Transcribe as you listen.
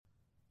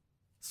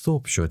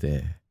صبح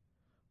شده.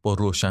 با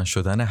روشن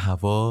شدن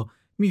هوا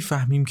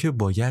میفهمیم که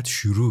باید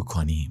شروع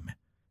کنیم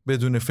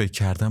بدون فکر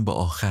کردن به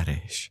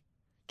آخرش.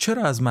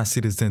 چرا از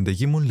مسیر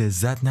زندگیمون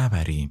لذت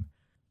نبریم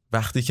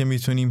وقتی که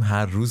میتونیم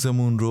هر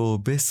روزمون رو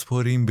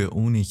بسپریم به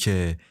اونی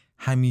که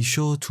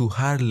همیشه و تو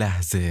هر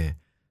لحظه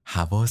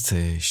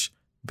حواسش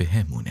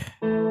بهمونه.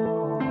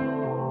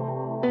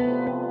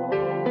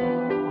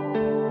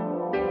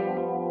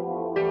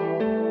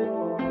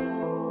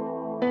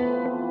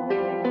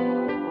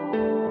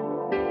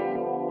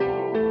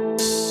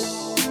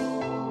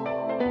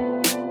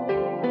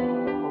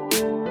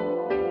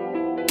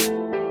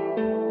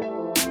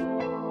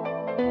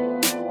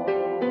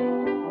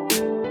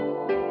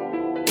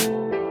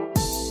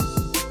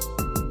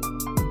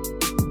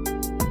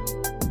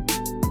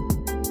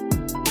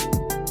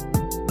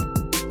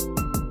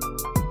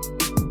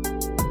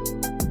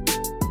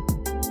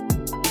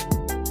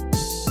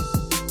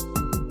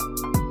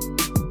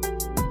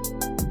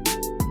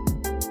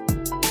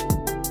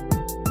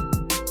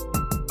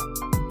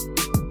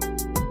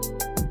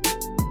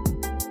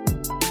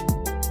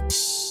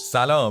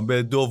 سلام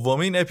به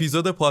دومین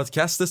اپیزود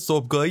پادکست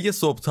صبحگاهی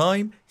صبح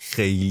تایم.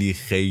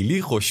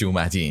 خیلی خوش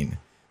اومدین.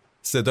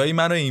 صدای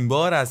منو این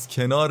بار از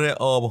کنار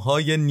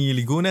آبهای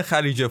نیلگون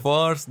خلیج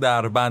فارس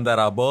در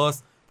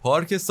بندرعباس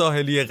پارک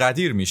ساحلی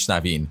قدیر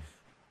میشنوین.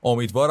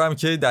 امیدوارم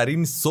که در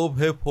این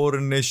صبح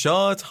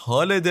پرنشاط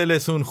حال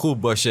دلتون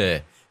خوب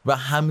باشه و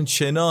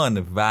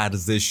همچنان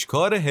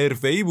ورزشکار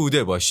حرفه‌ای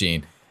بوده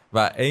باشین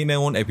و عین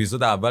اون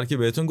اپیزود اول که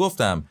بهتون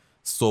گفتم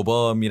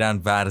صبح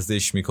میرن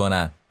ورزش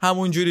میکنن،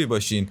 همون جوری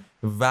باشین،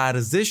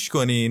 ورزش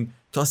کنین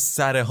تا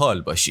سر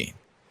حال باشین.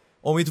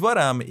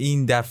 امیدوارم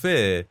این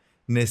دفعه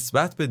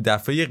نسبت به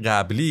دفعه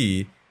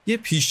قبلی یه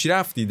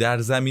پیشرفتی در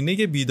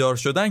زمینه بیدار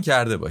شدن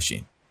کرده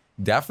باشین.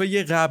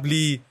 دفعه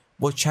قبلی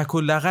با چک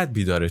و لغت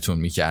بیدارتون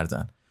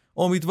میکردن.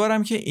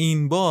 امیدوارم که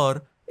این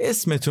بار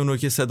اسمتون رو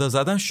که صدا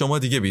زدن شما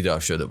دیگه بیدار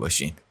شده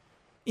باشین.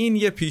 این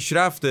یه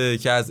پیشرفته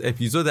که از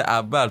اپیزود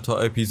اول تا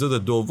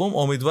اپیزود دوم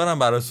امیدوارم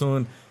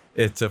براتون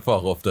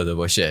اتفاق افتاده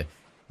باشه.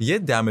 یه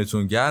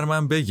دمتون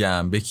گرمم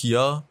بگم به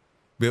کیا؟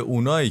 به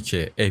اونایی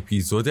که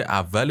اپیزود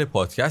اول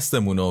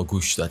پادکستمون رو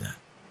گوش دادن.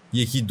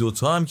 یکی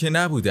دوتا هم که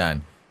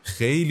نبودن،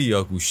 خیلی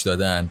ها گوش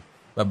دادن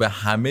و به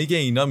همه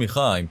اینا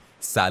میخوایم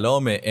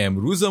سلام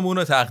امروزمون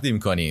رو تقدیم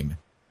کنیم.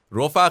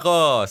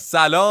 رفقا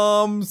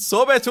سلام،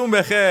 صبحتون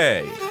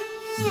بخیر.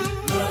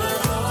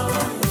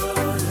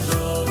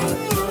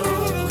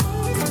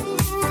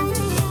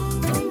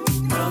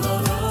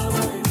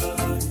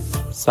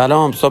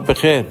 سلام، صبح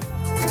بخیر.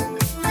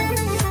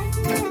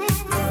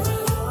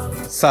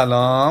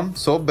 سلام،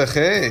 صبح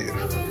بخیر.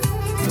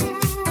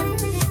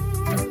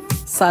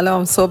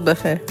 سلام، صبح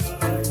بخیر.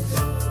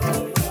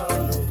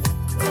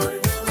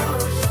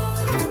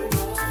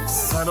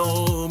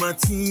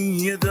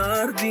 سلامتی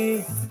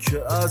دردی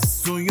که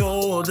از تو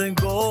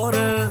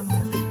یادگاره،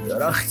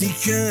 درختی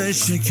که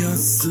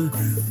شکست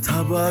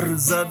تبر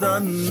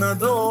زدن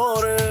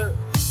نداره،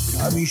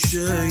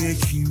 همیشه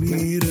یکی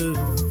میره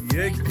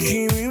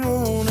یکی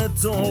میمونه،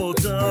 تو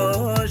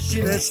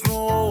تشینش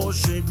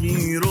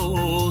عاشقی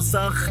رو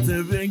سخت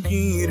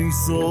بگیری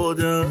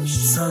سادش.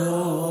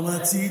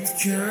 سلامتیت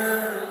که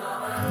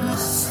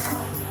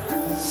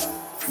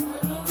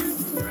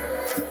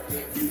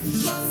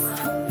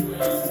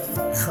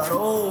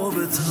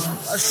خرابتم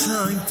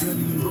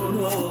قشنگ‌ترین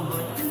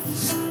گلابه.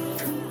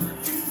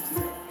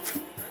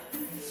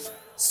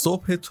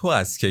 صبح تو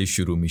از کی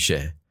شروع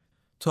میشه؟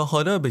 تا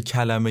حالا به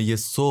کلمه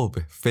صبح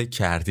فکر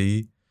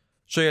کردی؟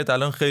 شاید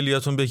الان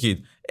خیلیاتون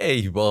بگید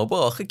ای بابا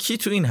آخه کی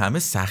تو این همه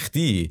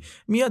سختی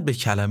میاد به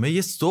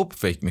کلمه صبح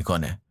فکر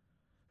میکنه؟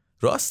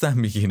 راستم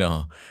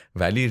میگینا،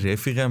 ولی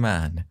رفیق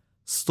من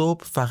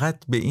صبح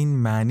فقط به این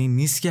معنی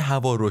نیست که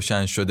هوا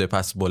روشن شده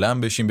پس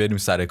بلند بشیم بریم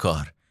سر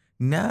کار.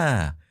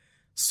 نه،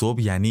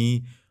 صبح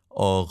یعنی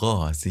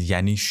آغاز،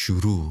 یعنی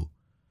شروع.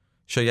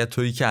 شاید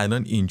تویی که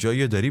الان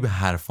اینجا داری به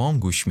حرفام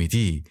گوش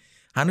میدی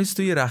هنوز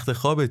توی رخت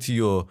خوابتی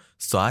و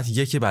ساعت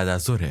 1 بعد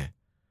از ظهره.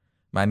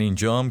 من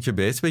اینجام که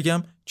بهت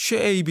بگم چه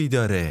عیبی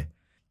داره،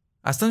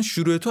 اصلا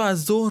شروع تو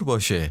از ظهر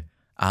باشه.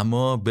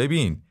 اما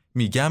ببین،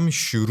 میگم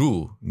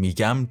شروع،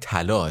 میگم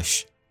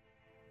تلاش.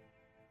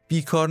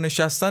 بیکار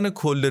نشستن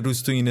کل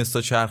روز تو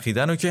اینستا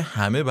چرخیدن رو که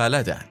همه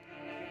بلدن.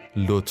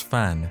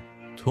 لطفاً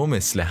تو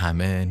مثل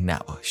همه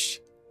نباش.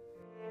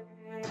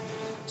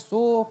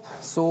 صبح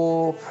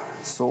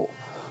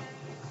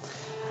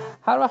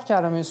هر وقت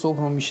کلمه صبح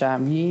رو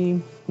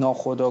میشنویم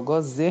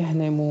ناخودآگاه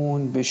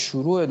ذهنمون به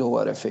شروع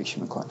دوباره فکر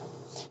میکنه.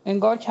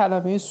 انگار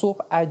کلمه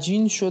صبح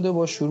عجین شده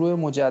با شروع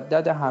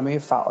مجدد همه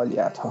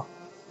فعالیت ها.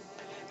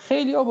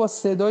 خیلی ها با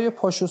صدای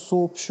پاشو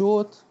صبح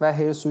شد و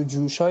حرص و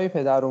جوش های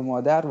پدر و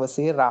مادر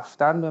واسه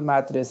رفتن به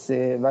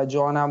مدرسه و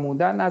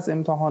جانمودن از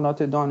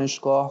امتحانات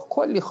دانشگاه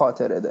کلی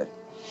خاطره داریم.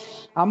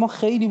 اما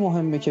خیلی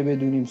مهمه که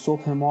بدونیم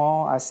صبح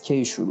ما از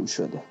کی شروع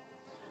شده.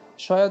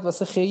 شاید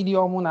واسه خیلی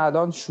همون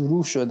الان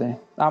شروع شده،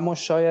 اما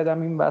شاید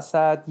هم این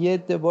وسط یه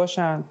عده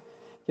باشن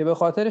که به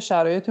خاطر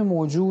شرایط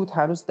موجود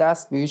هنوز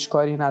دست به هیچ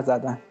کاری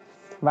نزدن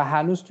و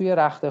هنوز توی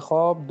رخت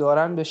خواب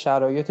دارن به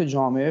شرایط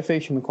جامعه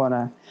فکر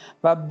میکنن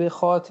و به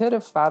خاطر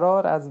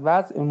فرار از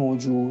وضع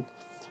موجود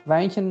و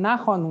اینکه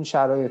نخوان اون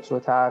شرایط رو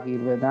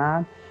تغییر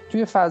بدن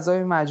توی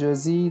فضای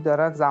مجازی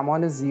دارن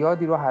زمان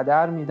زیادی رو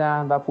هدر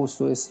میدن و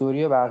پست و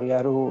استوری بقیه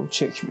رو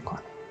چک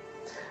میکنن.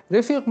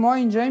 رفیق، ما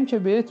اینجاییم که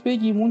بهت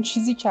بگیم اون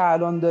چیزی که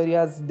الان داری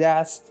از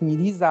دست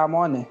میدی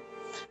زمانه،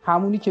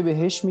 همونی که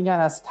بهش میگن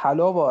از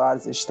طلا با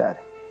ارزش تره.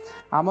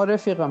 اما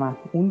رفیق من،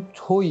 اون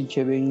تویی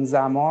که به این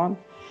زمان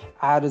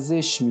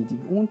ارزش میدی،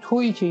 اون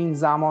تویی که این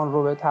زمان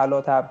رو به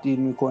طلا تبدیل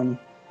میکنی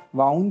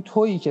و اون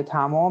تویی که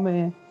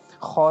تمام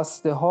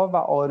خواسته ها و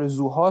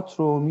آرزوهات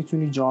رو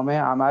میتونی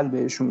جامعه عمل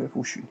بهشون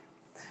بپوشونی،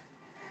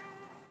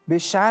 به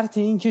شرط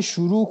این که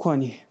شروع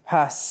کنی.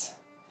 پس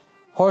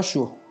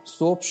پاشو،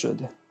 صبح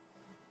شده،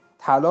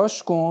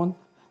 تلاش کن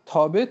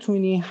تا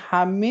بتونی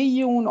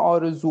همه اون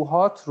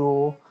آرزوهات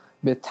رو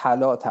به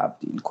طلا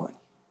تبدیل کنی.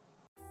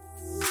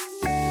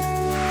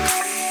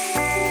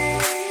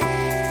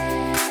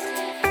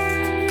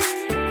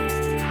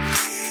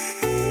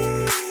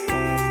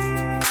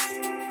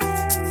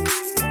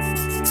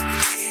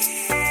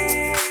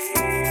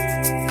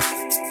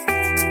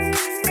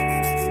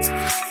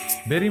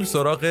 بریم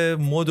سراغ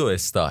مد و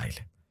استایل.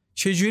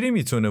 چجوری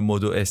میتونه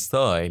مد و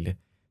استایل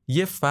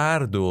یه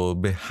فرد رو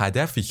به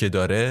هدفی که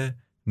داره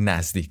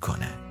نزدیک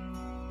کنه؟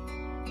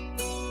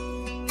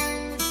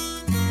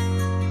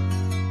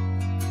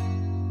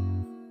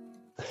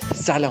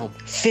 سلام.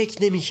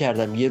 فکر نمی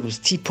کردم یه روز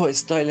تیپ و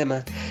استایل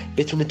من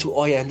بتونه تو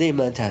آینده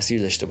من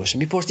تاثیر داشته باشه.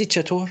 میپرسید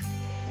چطور؟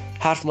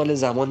 حرف مال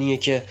زمانیه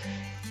که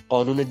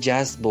قانون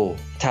جذب و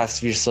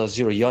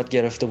تصویرسازی رو یاد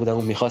گرفته بودم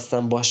و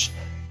میخواستم باش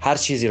هر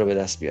چیزی رو به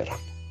دست بیارم.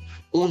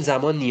 اون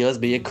زمان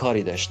نیاز به یه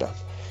کاری داشتم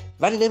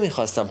ولی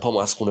نمیخواستم پامو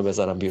از خونه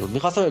بذارم بیرون،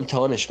 میخواستم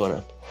امتحانش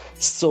کنم.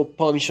 صبح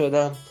پا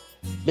میشدم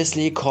مثل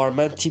یه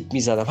کارمند تیپ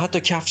میزدم،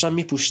 حتی کفشم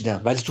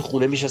میپوشیدم، ولی تو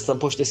خونه میشستم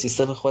پشت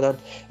سیستم خودم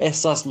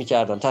احساس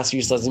میکردم،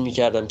 تصویرسازی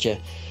میکردم که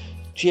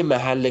توی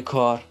محل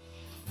کار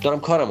دارم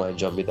کارمو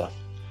انجام میدم.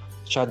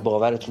 شاید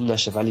باورتون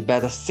نشه ولی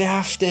بعد از 3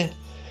 هفته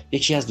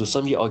یکی از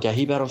دوستام یه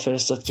آگهی برام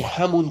فرستاد که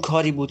همون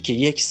کاری بود که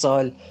 1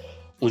 سال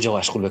اونجا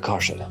مشغول به کار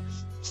شدم.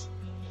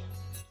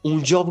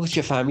 اونجا بود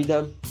که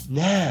فهمیدم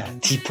نه،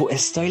 تیپ و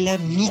استایلم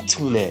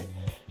میتونه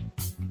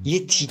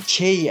یه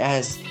تیکه ای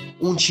از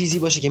اون چیزی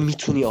باشه که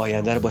میتونی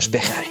آینده رو باش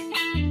بخری.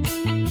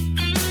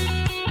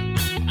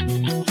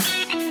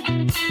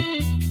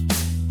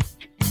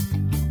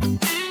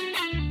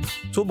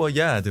 تو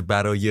باید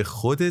برای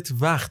خودت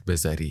وقت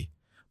بذاری.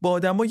 با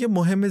آدمای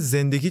مهم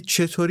زندگی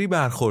چطوری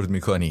برخورد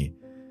میکنی؟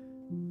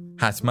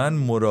 حتما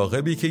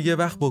مراقبی که یه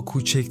وقت با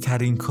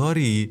کوچکترین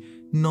کاری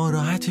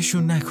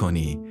ناراحتشون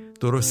نکنی.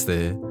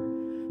 درسته؟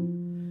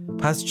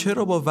 پس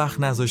چرا با وقت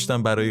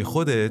نذاشتن برای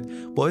خودت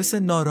باعث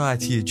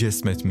ناراحتی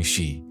جسمت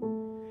میشی؟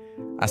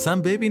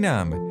 اصلا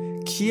ببینم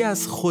کی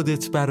از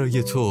خودت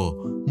برای تو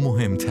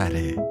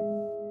مهمتره؟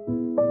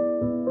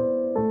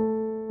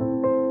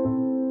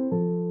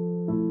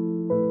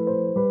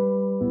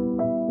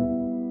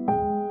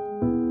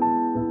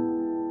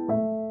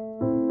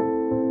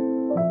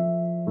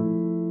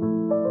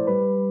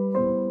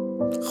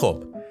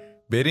 خب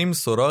بریم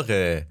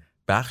سراغ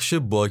بخش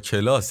با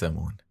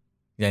کلاسمون.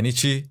 یعنی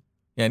چی؟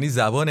 یعنی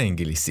زبان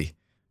انگلیسی.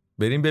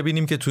 بریم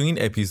ببینیم که تو این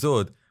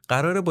اپیزود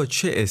قراره با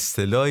چه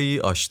اصطلاحی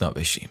آشنا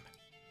بشیم.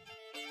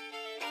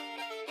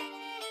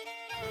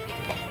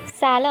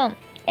 سلام.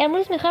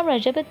 امروز میخوام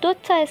راجع به 2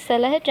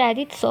 اصطلاح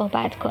جدید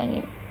صحبت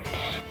کنیم.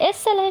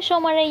 اصطلاح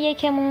شماره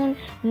 1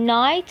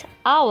 Night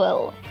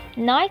Owl.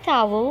 Night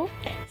Owl,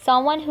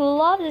 someone who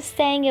loves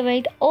staying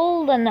awake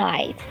all the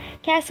night.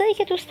 کسایی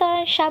که دوست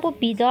دارن شب و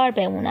بیدار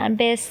بمونن.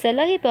 به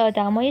اصطلاحی به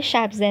آدمای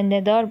شب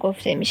زنده دار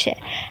گفته میشه.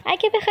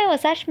 اگه بخوایم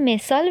واسش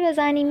مثال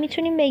بزنیم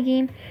میتونیم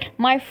بگیم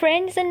My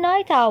friend is a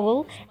night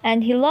owl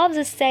and he loves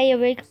to stay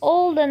awake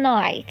all the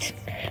night.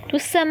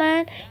 دوست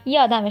من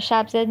یه آدم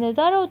شب زنده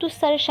داره و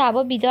دوست داره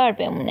شبا بیدار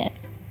بمونه.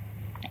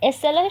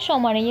 اصطلاح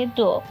شماره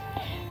 2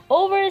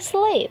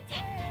 Oversleep.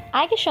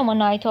 اگه شما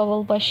نایت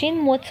آول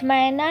باشین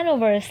مطمئناً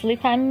oversleep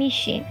هم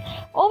میشین.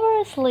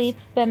 Oversleep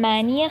به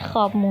معنی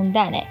خواب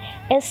موندنه.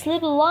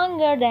 Sleep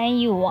longer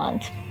than you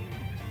want.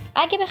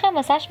 اگه بخوایم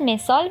واسش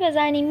مثال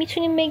بزنیم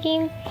میتونیم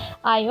بگیم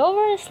I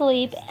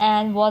oversleep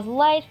and was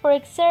late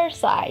for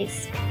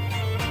exercise.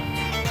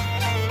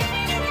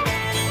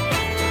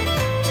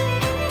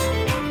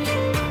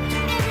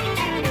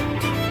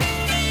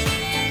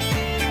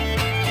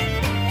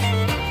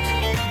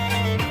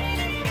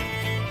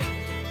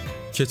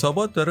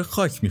 کتابات داره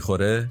خاک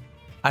میخوره؟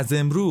 از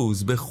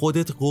امروز به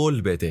خودت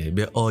قول بده،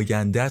 به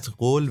آیندت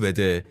قول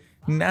بده،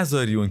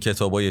 نذاری اون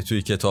کتابای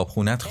توی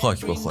کتابخونت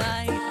خاک بخوره.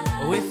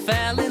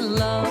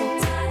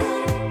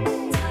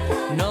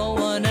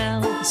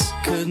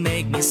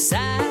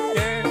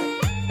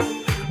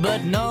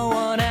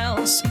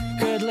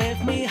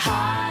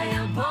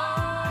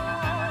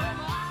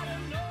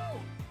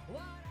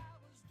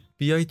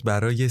 بیایید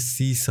برای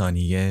 30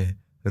 ثانیه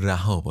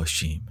رها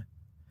باشیم.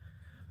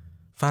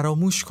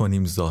 فراموش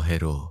کنیم ظاهر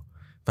رو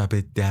و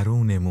به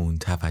درونمون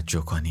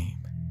توجه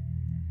کنیم.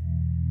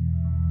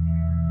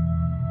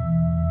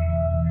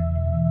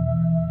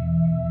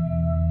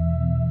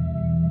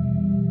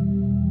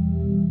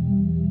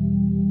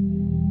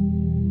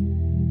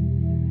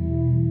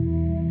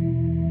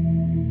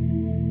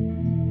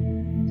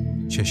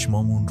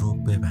 چشمامون رو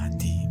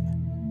ببندیم،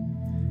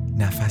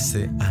 نفس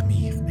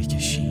عمیق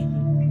بکشیم.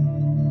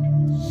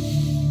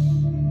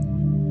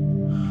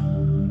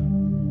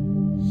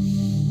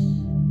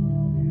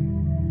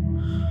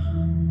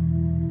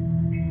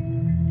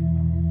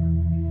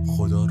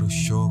 خدا رو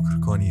شکر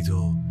کنید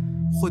و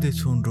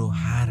خودتون رو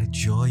هر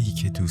جایی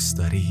که دوست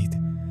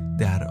دارید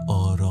در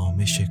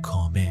آرامش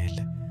کامل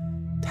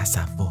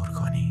تصور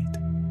کنید.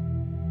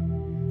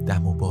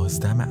 دم و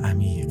بازدم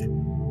عمیق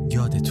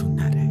یادتون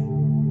نره.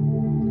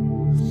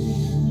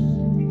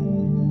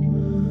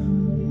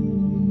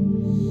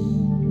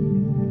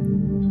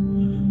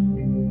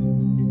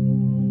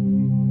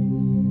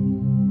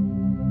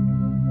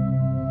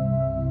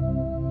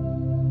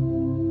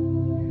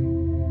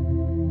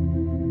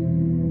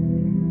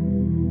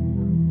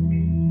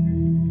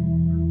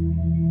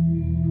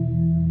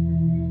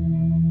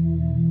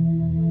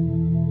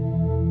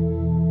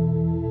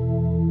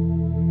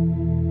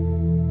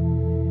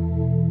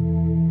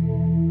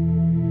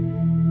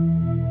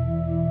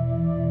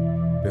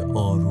 به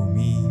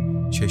آرومی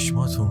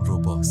چشماتون رو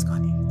باز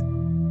کنید.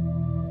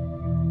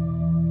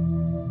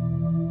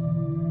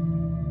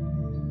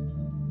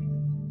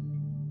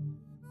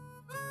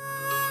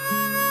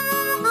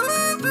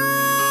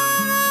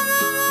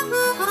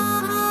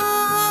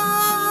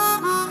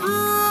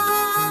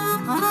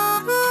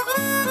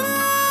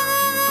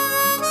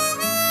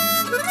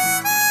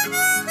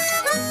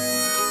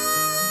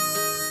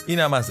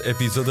 اینم از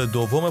اپیزود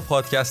دوم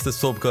پادکست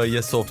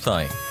صبحگاهی صبح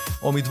تایم.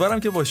 امیدوارم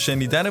که با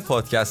شنیدن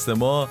پادکست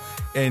ما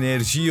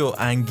انرژی و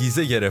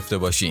انگیزه گرفته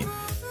باشین.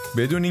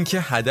 بدونین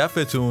که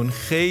هدفتون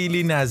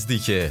خیلی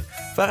نزدیکه،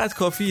 فقط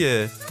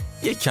کافیه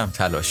یک کم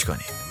تلاش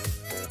کنین.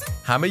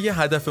 همه ی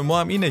هدف ما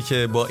هم اینه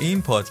که با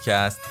این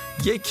پادکست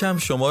یک کم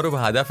شما رو به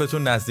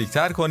هدفتون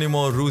نزدیکتر کنیم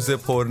و روز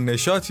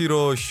پرنشاطی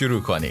رو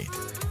شروع کنید.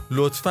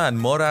 لطفاً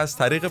ما رو از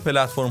طریق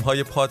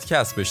پلتفرم‌های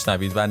پادکست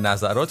بشنوید و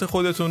نظرات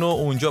خودتون رو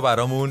اونجا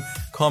برامون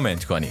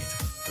کامنت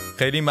کنید.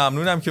 خیلی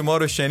ممنونم که ما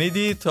رو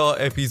شنیدید. تا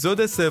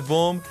اپیزود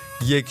سوم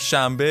یک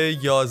شنبه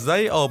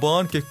 11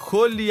 آبان که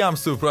کلی هم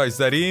سورپرایز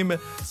داریم.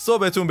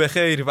 صبحتون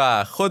بخیر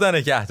و خدا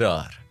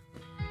نگهدار.